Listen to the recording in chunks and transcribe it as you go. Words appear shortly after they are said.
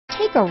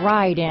Take a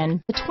ride in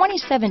the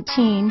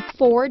 2017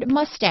 Ford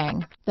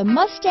Mustang. The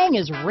Mustang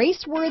is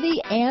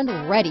race-worthy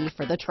and ready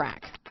for the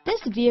track.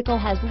 This vehicle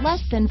has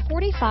less than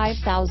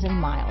 45,000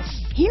 miles.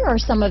 Here are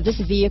some of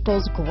this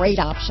vehicle's great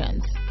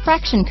options: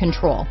 traction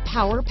control,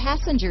 power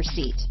passenger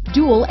seat,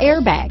 dual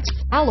airbags,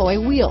 alloy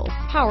wheels,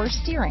 power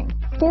steering,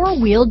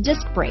 four-wheel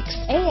disc brakes,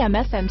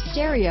 AM/FM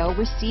stereo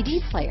with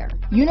CD player,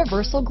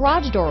 universal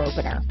garage door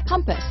opener,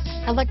 compass,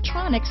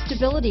 electronic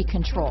stability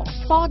control,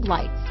 fog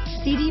lights,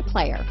 CD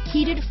player,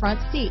 heated front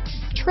seats,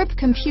 trip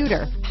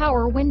computer,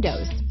 power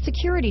windows,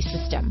 security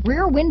system,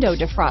 rear window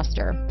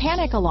defroster,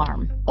 panic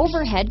alarm,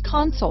 overhead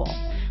console.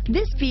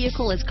 This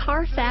vehicle is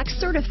Carfax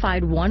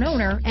certified one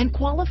owner and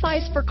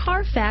qualifies for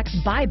Carfax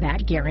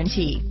buyback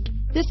guarantee.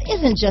 This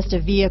isn't just a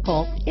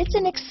vehicle, it's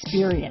an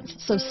experience,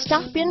 so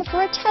stop in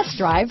for a test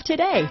drive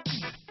today.